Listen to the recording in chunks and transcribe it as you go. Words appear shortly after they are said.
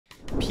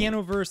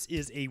Pianoverse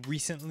is a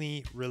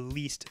recently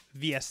released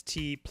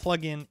VST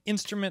plugin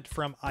instrument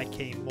from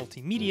IK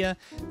Multimedia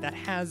that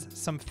has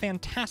some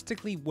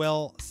fantastically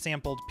well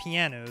sampled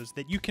pianos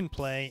that you can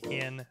play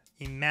in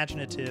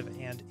imaginative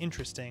and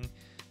interesting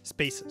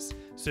spaces.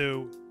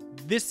 So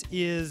this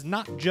is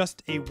not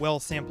just a well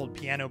sampled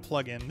piano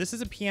plugin. This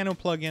is a piano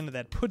plugin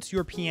that puts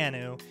your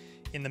piano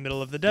in the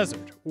middle of the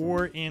desert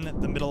or in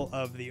the middle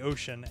of the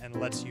ocean and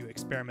lets you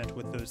experiment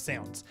with those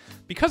sounds.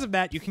 Because of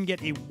that, you can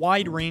get a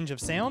wide range of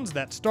sounds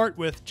that start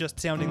with just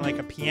sounding like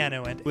a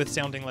piano and with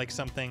sounding like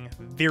something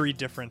very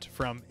different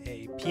from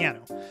a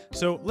piano.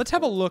 So let's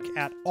have a look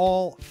at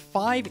all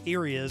 5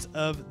 areas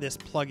of this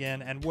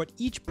plugin and what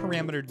each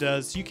parameter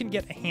does so you can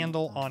get a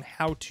handle on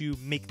how to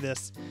make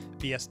this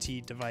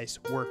VST device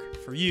work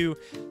for you.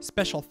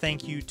 Special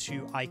thank you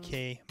to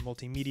IK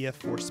Multimedia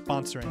for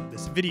sponsoring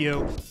this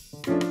video.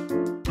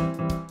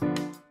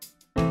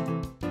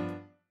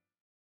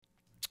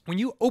 When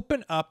you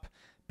open up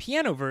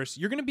Pianoverse,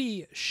 you're going to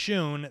be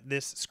shown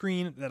this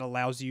screen that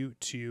allows you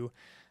to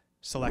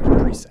select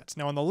presets.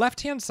 Now on the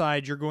left-hand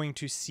side, you're going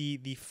to see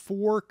the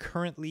 4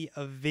 currently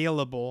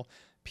available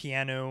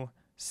piano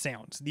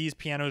sounds. These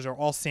pianos are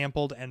all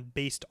sampled and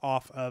based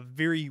off of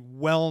very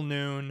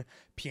well-known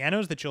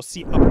pianos that you'll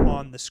see up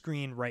on the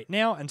screen right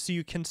now. And so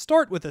you can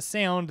start with a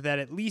sound that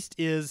at least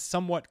is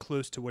somewhat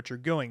close to what you're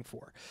going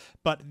for.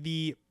 But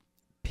the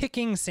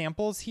picking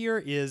samples here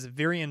is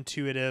very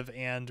intuitive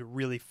and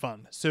really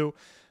fun. So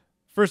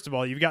first of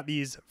all, you've got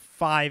these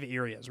 5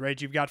 areas,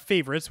 right? You've got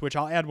favorites, which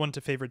I'll add one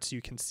to favorites so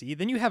you can see.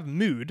 Then you have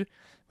mood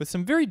with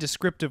some very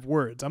descriptive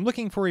words. I'm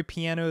looking for a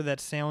piano that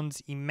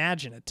sounds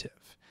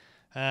imaginative.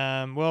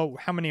 Well,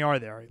 how many are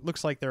there? It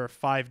looks like there are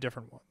 5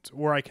 different ones,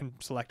 or I can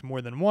select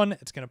more than one.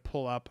 It's going to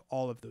pull up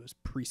all of those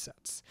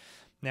presets.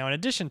 Now, in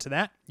addition to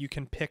that, you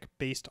can pick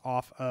based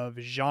off of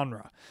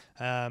genre.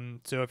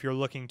 So if you're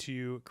looking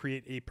to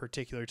create a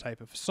particular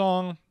type of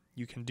song,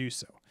 you can do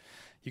so.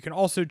 You can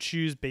also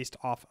choose based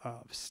off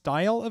of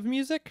style of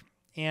music,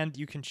 and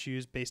you can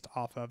choose based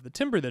off of the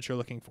timbre that you're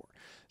looking for.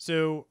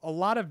 So a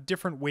lot of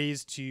different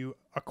ways to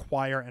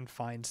acquire and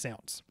find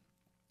sounds.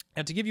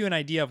 And to give you an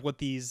idea of what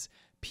these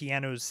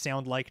pianos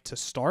sound like to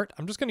start,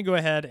 I'm just going to go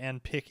ahead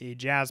and pick a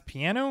jazz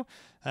piano,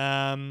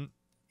 and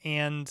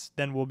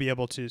then we'll be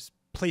able to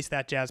place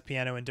that jazz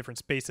piano in different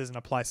spaces and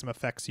apply some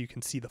effects so you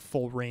can see the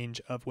full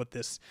range of what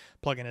this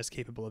plugin is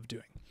capable of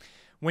doing.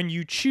 When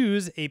you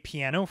choose a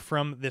piano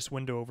from this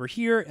window over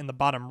here, in the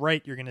bottom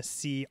right, you're going to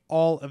see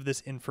all of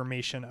this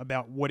information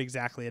about what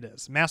exactly it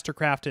is.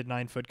 Mastercrafted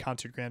 9-foot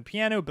concert grand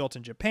piano built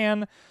in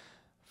Japan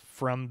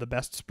from the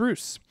best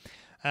spruce.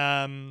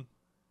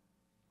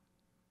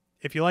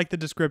 If you like the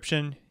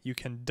description, you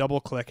can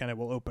double click and it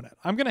will open it.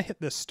 I'm going to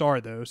hit this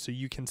star though so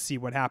you can see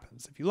what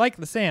happens. If you like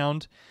the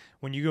sound,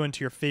 when you go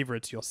into your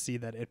favorites, you'll see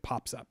that it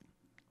pops up.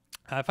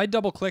 If I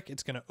double click,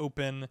 it's going to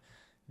open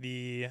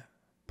the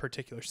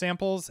particular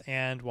samples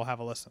and we'll have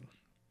a listen.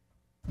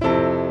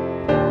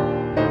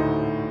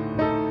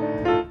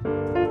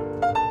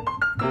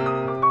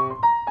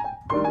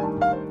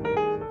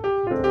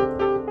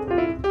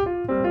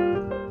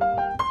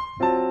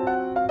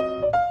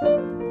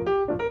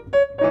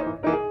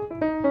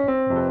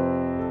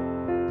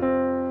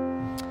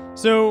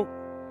 So,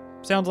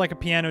 sounds like a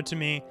piano to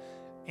me,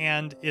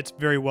 and it's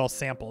very well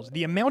sampled.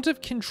 The amount of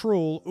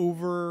control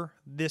over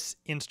this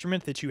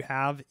instrument that you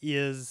have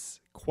is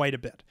quite a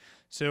bit.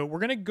 So we're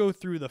going to go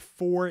through the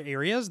 4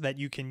 areas that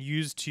you can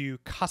use to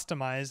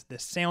customize the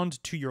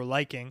sound to your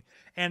liking,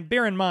 and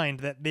bear in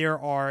mind that there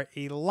are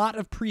a lot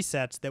of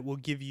presets that will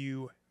give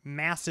you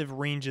massive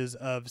ranges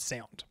of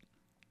sound.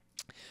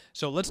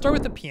 So let's start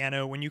with the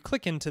piano. When you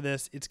click into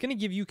this, it's going to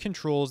give you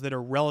controls that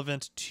are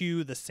relevant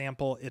to the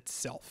sample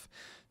itself.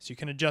 So you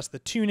can adjust the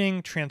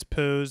tuning,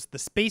 transpose, the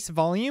space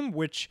volume,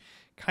 which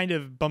kind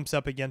of bumps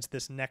up against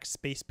this next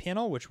space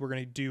panel, which we're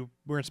going to do.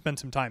 We're going to spend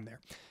some time there.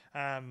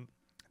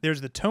 There's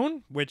the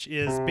tone, which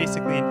is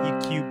basically an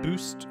EQ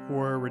boost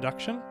or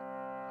reduction.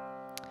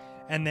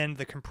 And then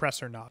the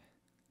compressor knob.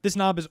 This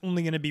knob is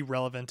only going to be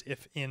relevant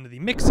if in the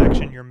mix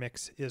section your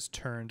mix is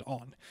turned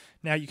on.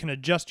 Now you can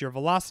adjust your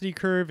velocity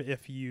curve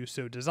if you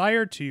so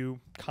desire to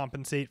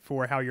compensate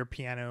for how your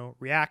piano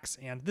reacts,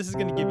 and this is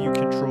going to give you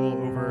control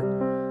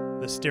over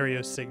the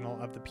stereo signal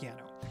of the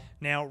piano.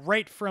 Now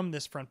right from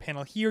this front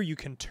panel here, you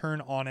can turn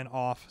on and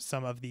off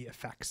some of the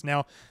effects.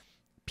 Now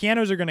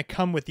pianos are going to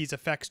come with these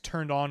effects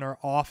turned on or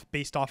off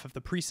based off of the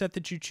preset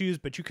that you choose,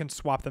 but you can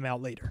swap them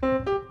out later.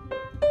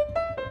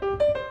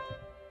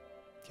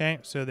 Okay,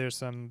 so there's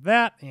some of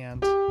that,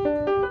 and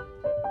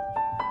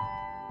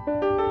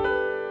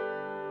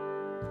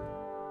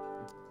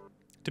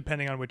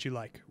depending on what you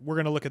like. We're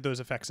going to look at those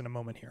effects in a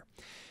moment here.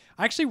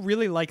 I actually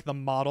really like the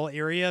model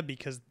area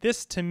because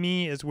this, to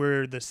me, is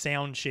where the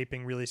sound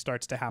shaping really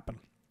starts to happen.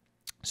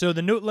 So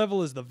the note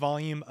level is the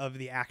volume of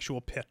the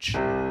actual pitch.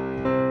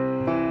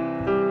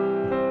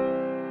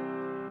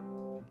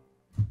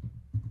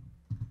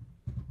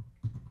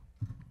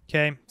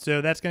 Okay,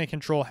 so that's going to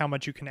control how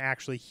much you can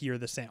actually hear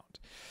the sound.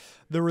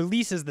 The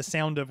release is the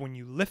sound of when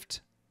you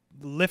lift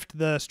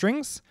the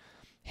strings,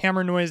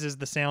 Hammer noise is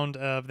the sound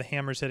of the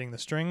hammers hitting the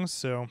strings.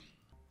 So,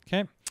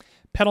 okay.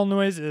 Pedal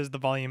noise is the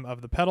volume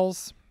of the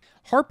pedals.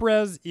 Harp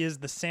res is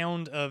the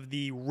sound of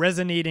the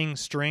resonating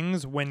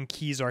strings when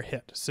keys are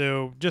hit.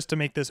 So just to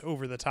make this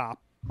over the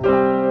top.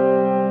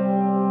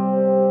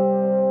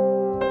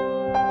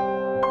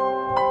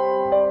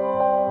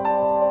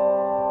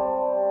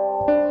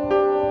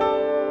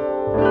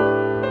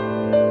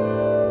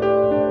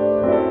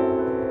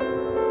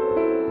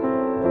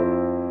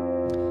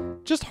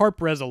 Just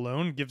harp res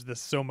alone gives this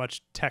so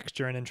much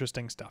texture and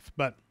interesting stuff,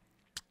 but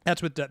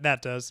that's what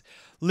that does.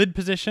 Lid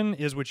position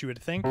is what you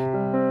would think.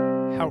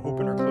 How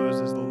open or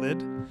closed is the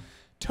lid?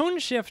 Tone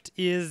shift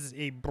is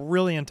a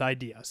brilliant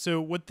idea. So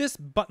what this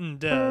button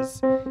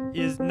does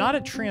is not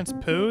a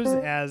transpose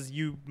as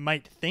you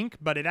might think,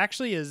 but it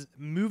actually is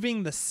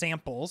moving the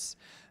samples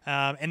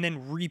and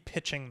then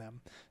repitching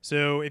them.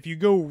 So if you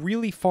go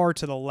really far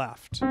to the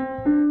left,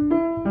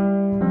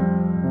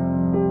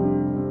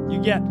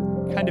 you get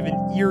kind of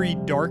an eerie,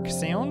 dark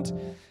sound.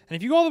 And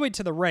if you go all the way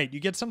to the right, you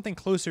get something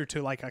closer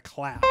to like a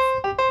clap.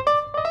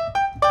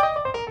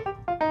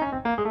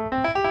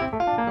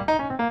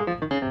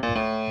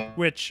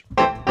 Which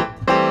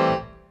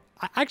I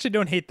actually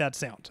don't hate that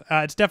sound.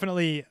 It's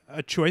definitely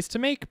a choice to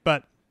make,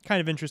 but kind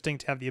of interesting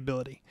to have the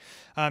ability.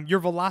 Your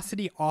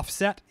velocity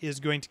offset is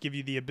going to give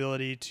you the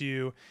ability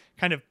to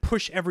kind of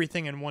push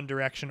everything in one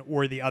direction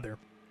or the other.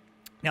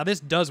 Now,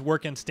 this does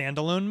work in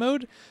standalone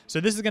mode,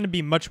 so this is going to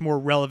be much more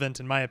relevant,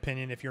 in my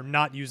opinion, if you're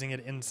not using it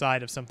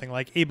inside of something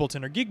like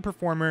Ableton or Gig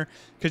Performer,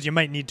 because you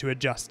might need to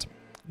adjust.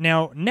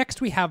 Now,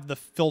 next we have the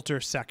filter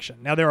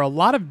section. Now, there are a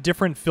lot of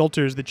different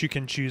filters that you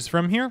can choose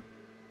from here,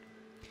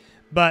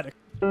 but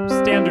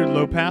standard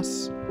low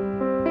pass,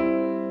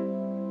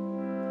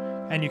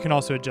 and you can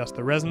also adjust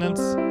the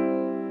resonance.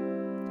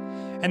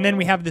 And then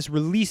we have this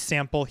release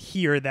sample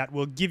here that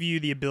will give you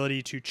the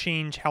ability to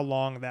change how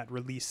long that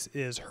release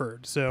is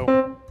heard. So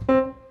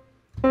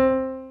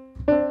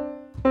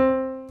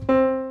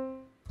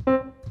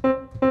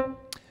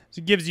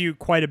it gives you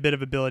quite a bit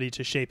of ability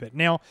to shape it.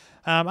 Now,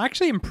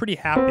 actually, I'm pretty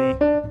happy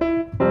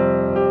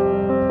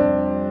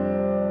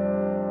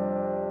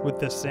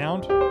with this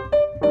sound.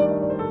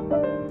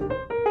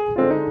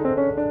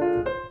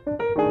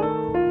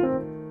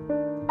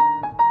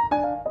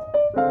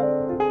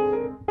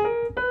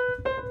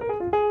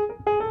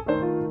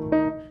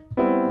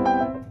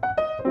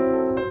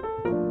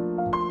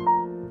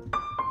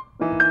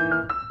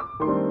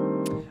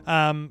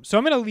 So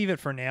I'm going to leave it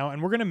for now,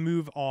 and we're going to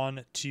move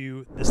on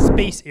to the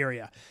space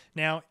area.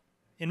 Now,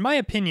 in my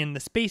opinion, the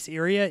space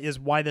area is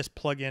why this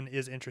plugin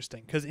is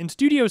interesting, because in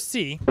Studio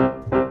C,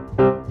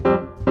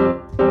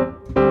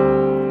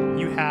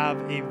 you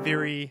have a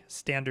very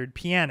standard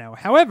piano.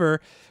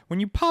 However, when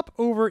you pop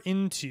over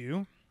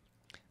into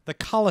the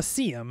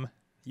Coliseum,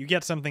 you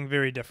get something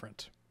very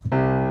different.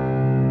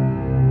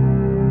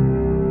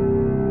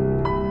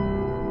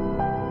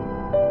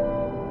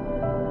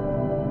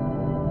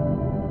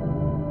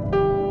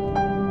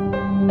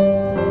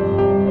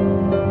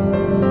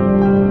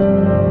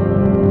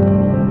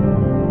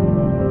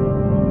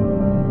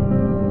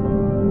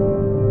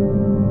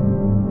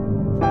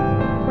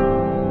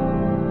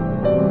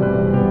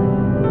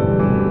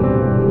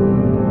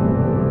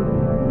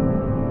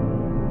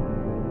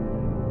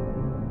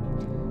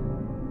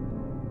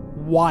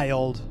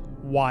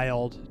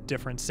 Wild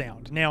different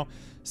sound. Now,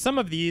 some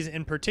of these,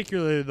 in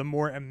particular the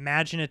more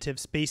imaginative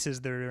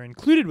spaces that are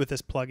included with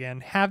this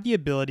plugin, have the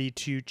ability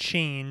to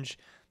change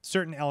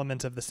certain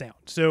elements of the sound.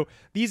 So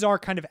these are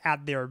kind of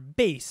at their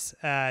base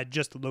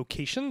just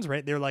locations,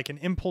 right? They're like an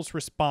impulse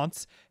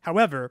response.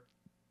 However,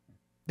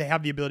 they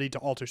have the ability to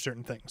alter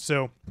certain things.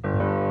 So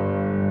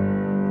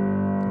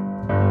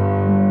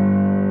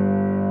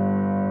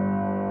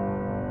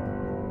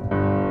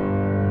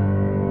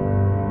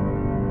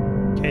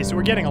okay, so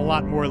we're getting a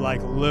lot more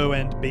like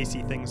low-end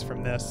bassy things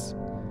from this.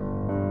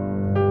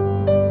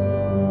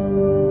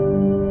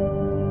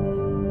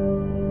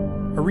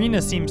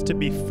 Arena seems to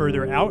be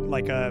further out,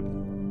 like a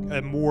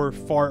more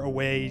far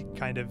away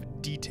kind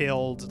of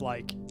detailed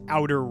like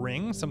outer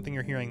ring, something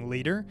you're hearing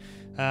later.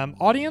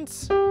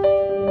 Audience,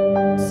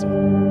 let's see.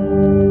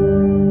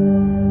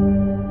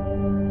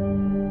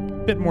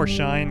 Bit more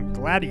shine.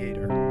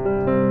 Gladiator.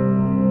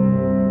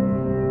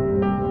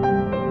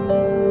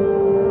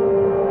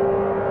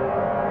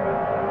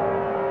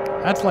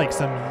 That's like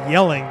some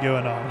yelling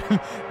going on.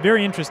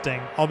 Very interesting.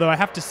 Although I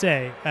have to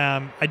say,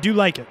 I do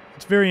like it.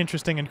 It's very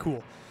interesting and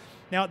cool.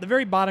 Now, at the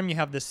very bottom, you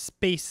have the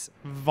space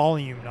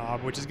volume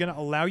knob, which is going to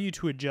allow you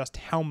to adjust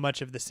how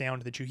much of the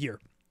sound that you hear.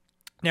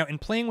 Now, in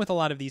playing with a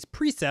lot of these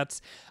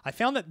presets, I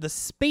found that the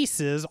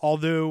spaces,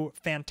 although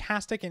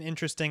fantastic and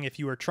interesting if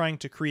you are trying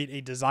to create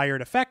a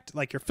desired effect,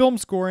 like your film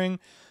scoring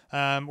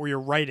or your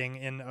writing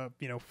in,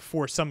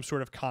 for some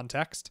sort of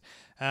context,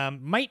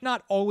 might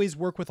not always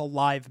work with a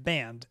live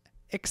band.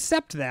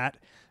 except that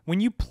when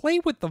you play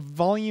with the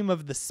volume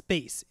of the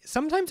space,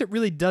 sometimes it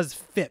really does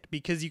fit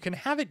because you can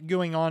have it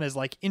going on as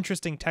like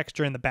interesting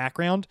texture in the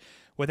background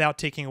without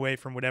taking away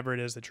from whatever it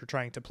is that you're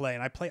trying to play.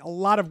 And I play a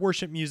lot of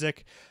worship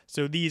music,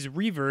 so these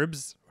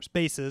reverbs or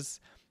spaces,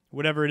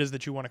 whatever it is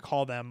that you want to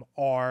call them,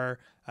 are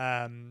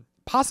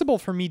possible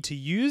for me to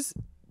use,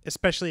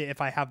 especially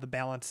if I have the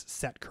balance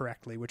set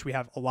correctly, which we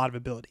have a lot of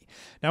ability.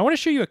 Now, I want to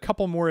show you a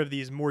couple more of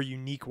these more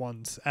unique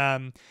ones,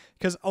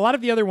 because a lot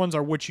of the other ones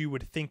are what you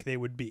would think they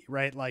would be,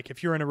 right? Like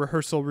if you're in a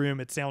rehearsal room,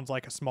 it sounds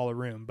like a smaller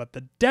room, but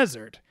the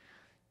desert,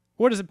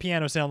 what does a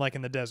piano sound like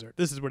in the desert?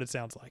 This is what it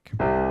sounds like.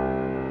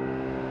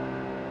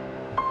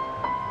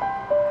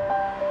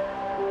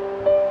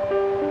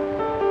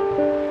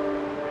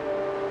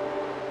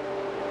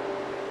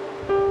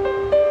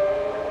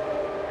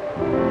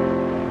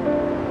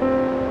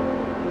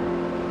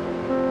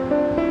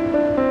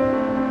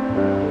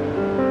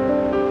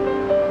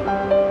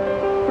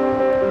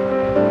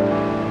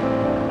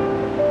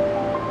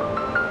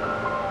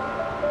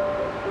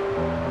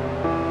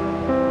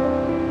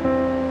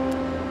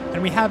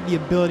 We have the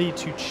ability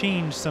to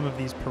change some of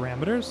these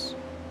parameters.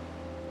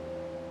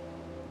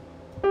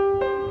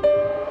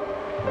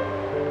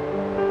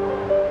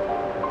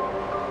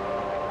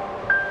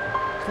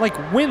 It's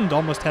like wind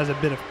almost has a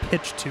bit of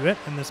pitch to it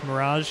in this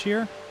Mirage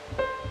here.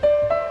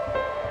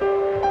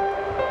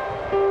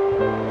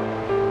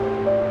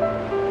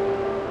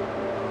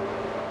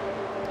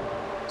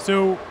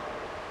 So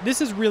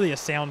this is really a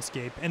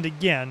soundscape, and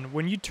again,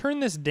 when you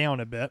turn this down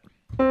a bit,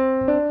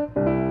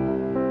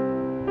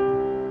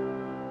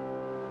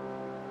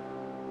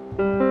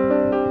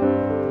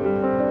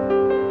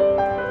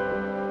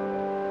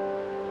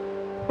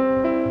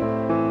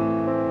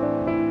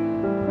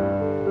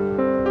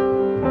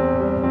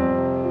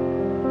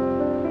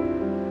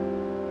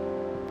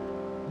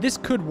 this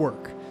could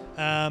work.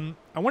 I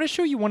want to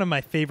show you one of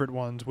my favorite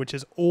ones, which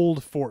is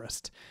Old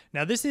Forest.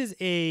 Now, this is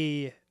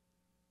a...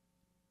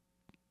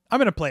 I'm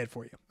going to play it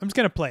for you. I'm just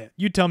going to play it.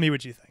 You tell me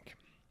what you think.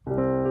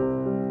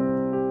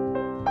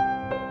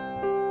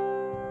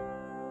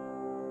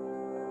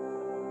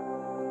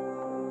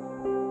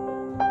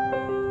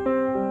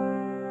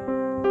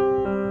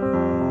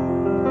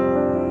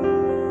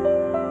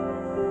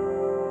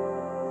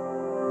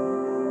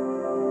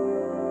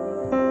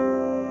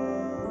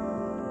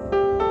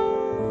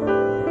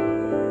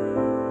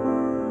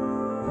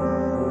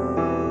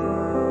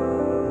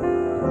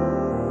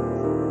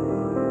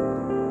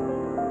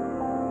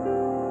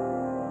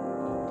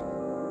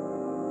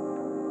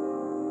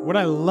 What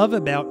I love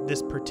about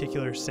this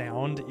particular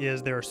sound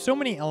is there are so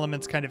many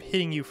elements kind of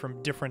hitting you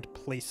from different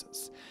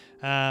places.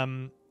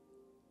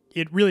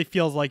 It really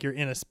feels like you're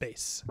in a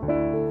space. I'm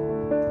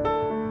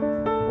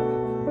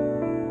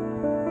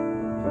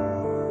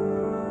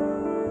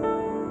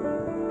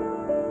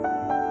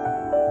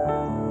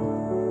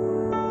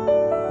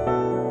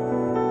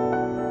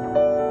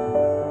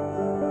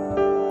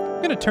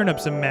gonna turn up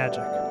some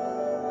magic.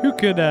 Who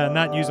could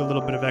not use a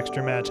little bit of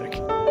extra magic?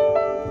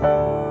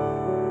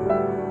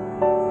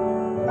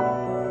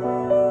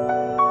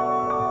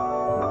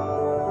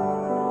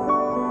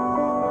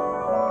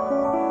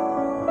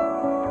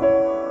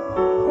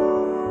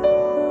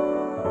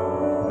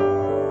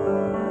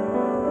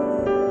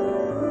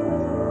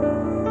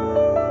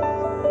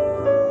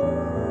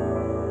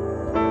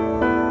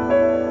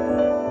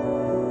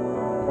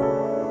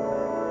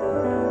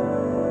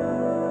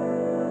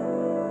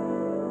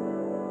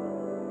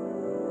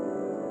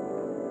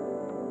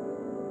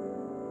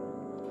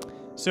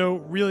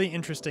 So really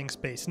interesting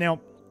space. Now,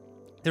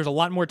 there's a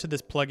lot more to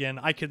this plugin.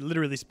 I could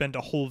literally spend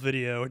a whole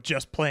video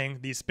just playing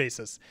these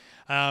spaces.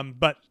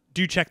 But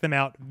do check them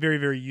out. Very,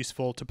 very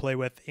useful to play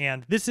with.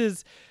 And this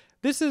is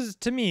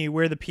to me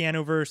where the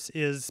Pianoverse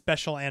is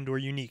special and or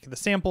unique. The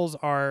samples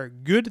are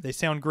good. They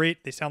sound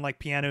great. They sound like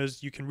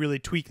pianos. You can really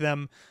tweak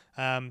them.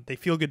 They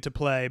feel good to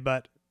play,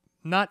 but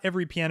not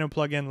every piano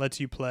plugin lets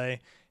you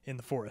play in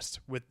the forest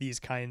with these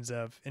kinds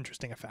of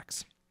interesting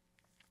effects.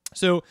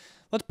 So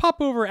let's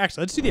pop over,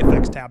 actually, let's do the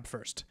effects tab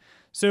first.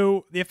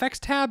 So the effects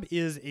tab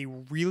is a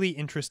really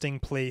interesting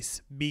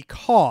place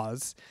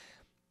because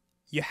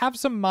you have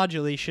some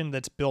modulation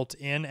that's built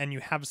in and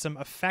you have some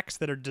effects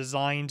that are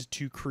designed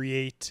to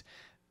create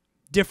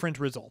different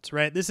results,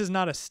 right? This is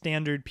not a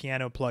standard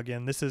piano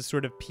plugin. This is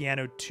sort of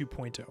Piano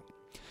 2.0.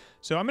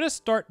 So I'm going to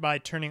start by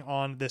turning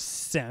on this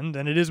send,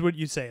 and it is what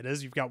you say it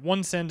is. You've got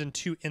one send and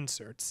two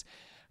inserts.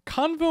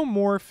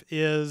 Convomorph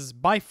is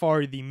by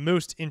far the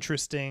most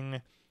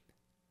interesting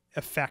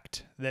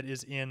effect that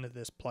is in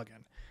this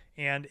plugin,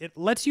 and it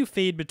lets you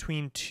fade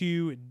between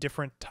two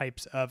different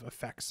types of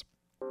effects.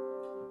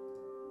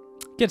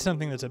 Get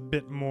something that's a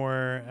bit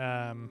more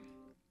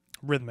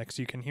rhythmic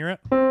so you can hear it.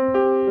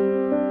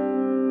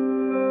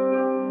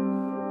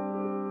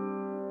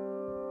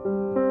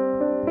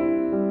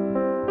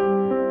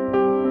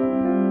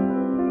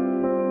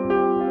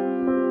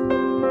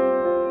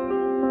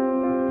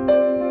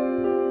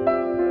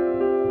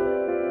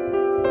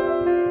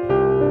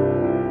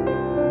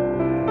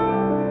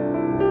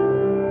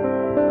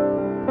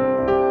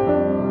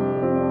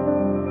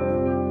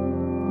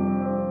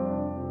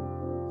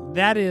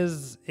 that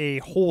is a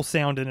whole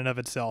sound in and of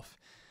itself.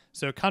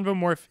 So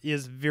Convomorph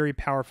is very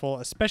powerful,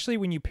 especially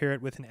when you pair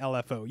it with an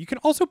LFO. You can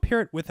also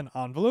pair it with an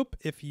envelope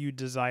if you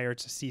desire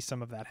to see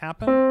some of that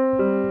happen.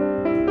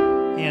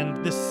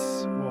 And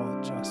this will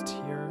adjust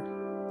here.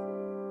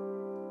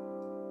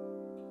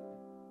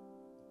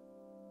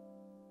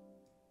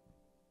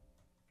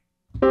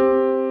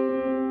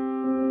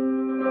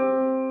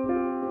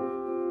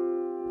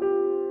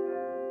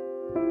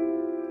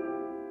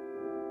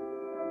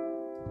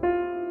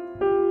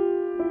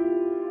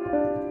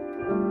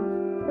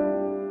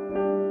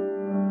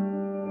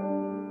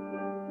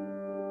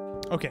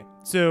 Okay,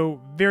 so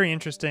very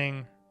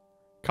interesting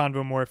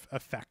Convomorph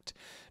effect.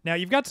 Now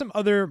you've got some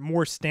other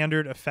more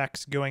standard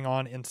effects going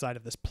on inside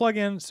of this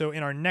plugin. So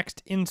in our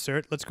next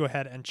insert, let's go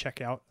ahead and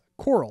check out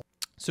Choral.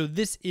 So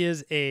this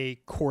is a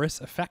chorus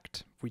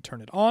effect. If we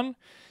turn it on,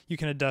 you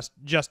can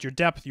adjust your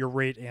depth, your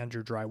rate, and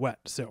your dry wet.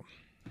 So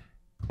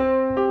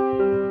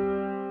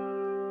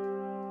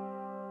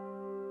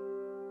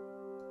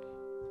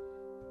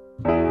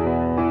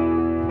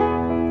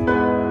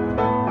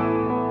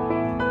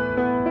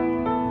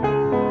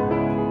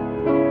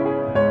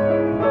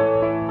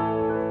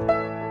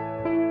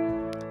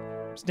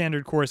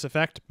standard chorus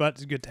effect, but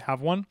it's good to have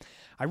one.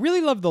 I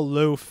really love the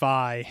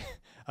lo-fi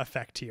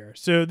effect here.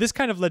 So this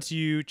kind of lets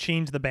you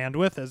change the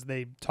bandwidth as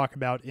they talk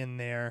about in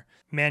their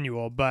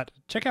manual, but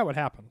check out what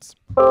happens.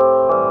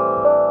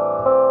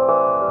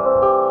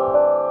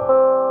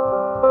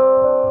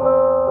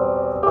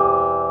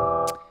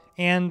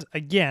 And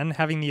again,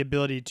 having the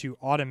ability to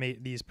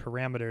automate these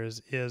parameters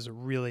is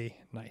really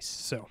nice.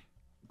 So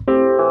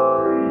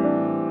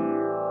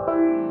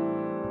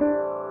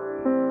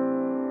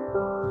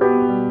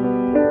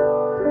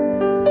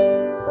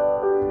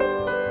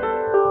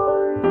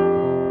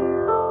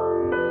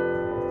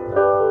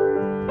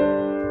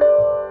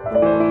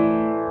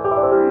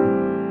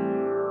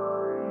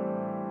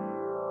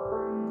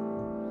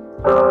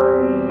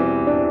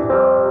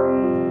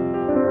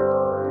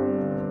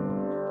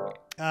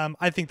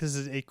I think this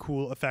is a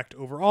cool effect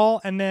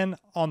overall. And then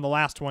on the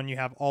last one, you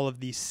have all of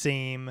these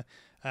same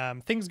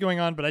things going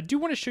on. But I do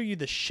want to show you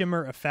the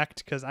Shimmer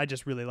effect because I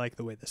just really like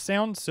the way this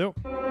sounds. So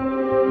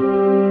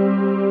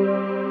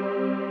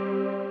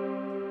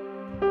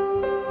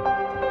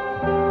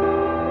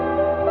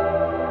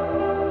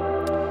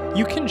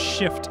you can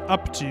shift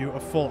up to a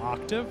full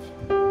octave.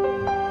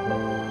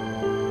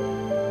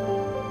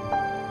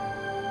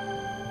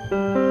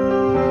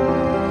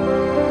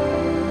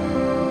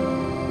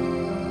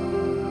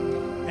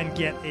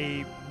 Get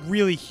a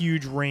really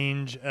huge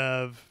range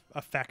of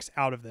effects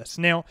out of this.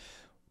 Now,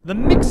 the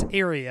mix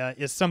area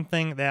is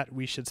something that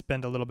we should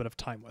spend a little bit of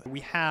time with. We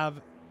have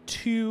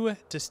two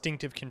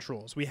distinctive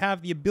controls. We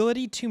have the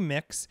ability to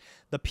mix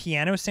the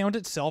piano sound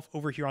itself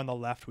over here on the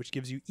left, which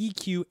gives you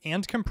EQ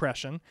and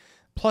compression,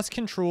 plus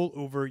control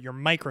over your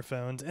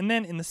microphones. And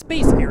then in the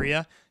space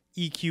area,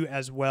 EQ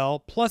as well,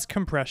 plus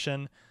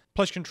compression,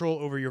 plus control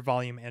over your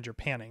volume and your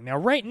panning. Now,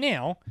 right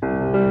now,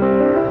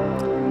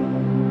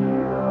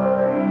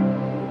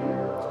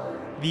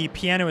 the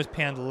piano is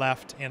panned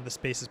left and the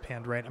space is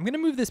panned right. I'm going to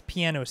move this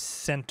piano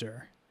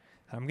center.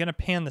 I'm going to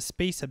pan the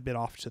space a bit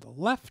off to the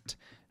left.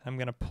 I'm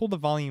going to pull the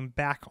volume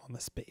back on the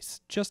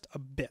space just a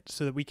bit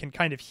so that we can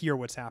kind of hear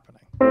what's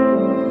happening.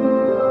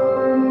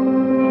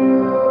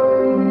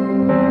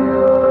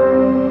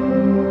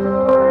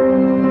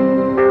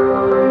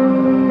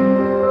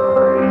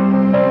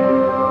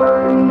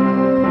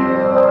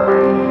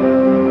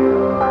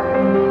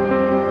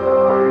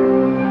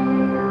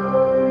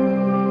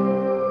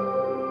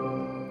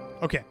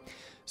 Okay,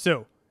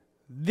 so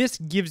this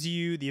gives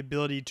you the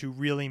ability to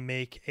really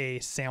make a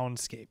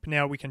soundscape.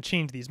 Now, we can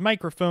change these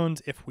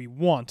microphones if we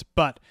want,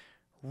 but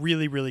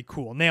really, really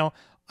cool. Now,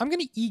 I'm going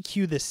to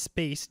EQ this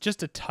space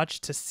just a touch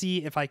to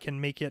see if I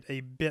can make it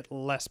a bit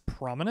less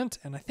prominent,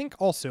 and I think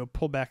also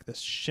pull back this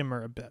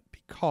shimmer a bit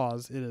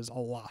because it is a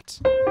lot.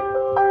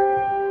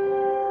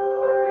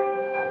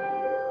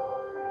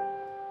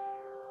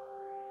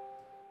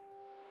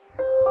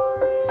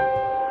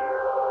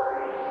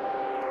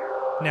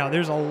 Now,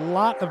 there's a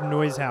lot of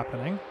noise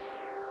happening,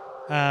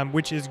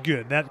 which is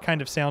good. That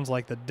kind of sounds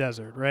like the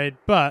desert, right?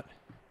 But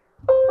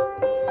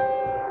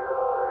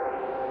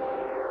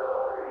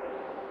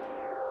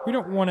we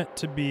don't want it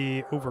to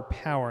be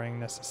overpowering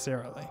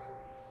necessarily.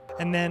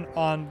 And then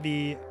on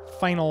the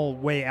final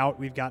way out,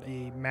 we've got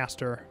a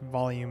master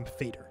volume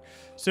fader.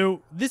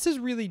 So this is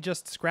really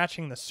just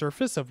scratching the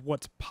surface of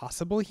what's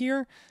possible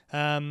here.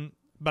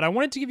 But I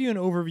wanted to give you an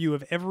overview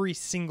of every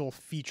single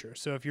feature.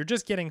 So if you're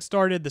just getting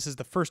started, this is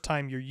the first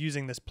time you're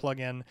using this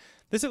plugin,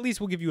 this at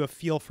least will give you a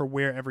feel for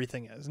where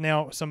everything is.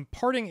 Now, some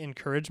parting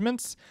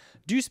encouragements.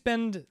 Do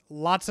spend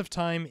lots of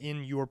time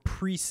in your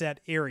preset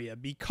area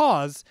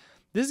because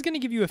this is going to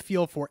give you a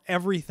feel for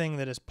everything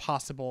that is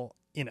possible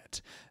in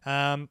it.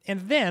 And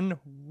then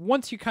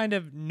once you kind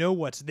of know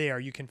what's there,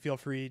 you can feel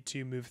free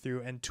to move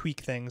through and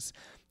tweak things.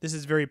 This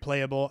is very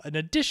playable. An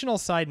additional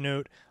side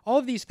note, all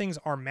of these things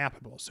are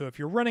mappable. So if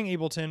you're running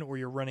Ableton or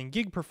you're running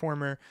Gig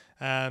Performer,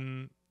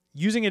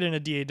 using it in a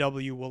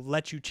DAW will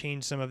let you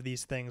change some of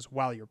these things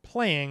while you're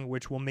playing,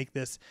 which will make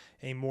this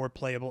a more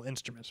playable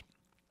instrument.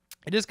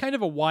 It is kind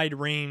of a wide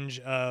range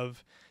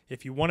of,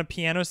 if you want a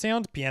piano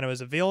sound, piano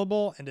is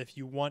available, and if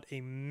you want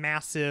a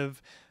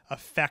massive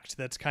effect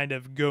that's kind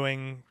of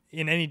going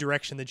in any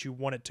direction that you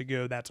want it to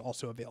go, that's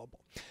also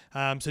available.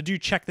 So do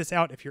check this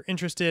out if you're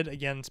interested.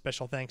 Again,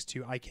 special thanks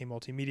to IK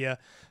Multimedia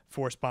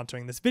for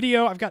sponsoring this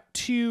video. I've got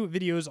 2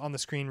 videos on the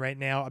screen right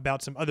now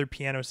about some other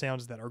piano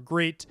sounds that are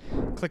great.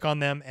 Click on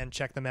them and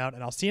check them out,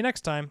 and I'll see you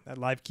next time at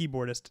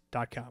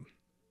livekeyboardist.com.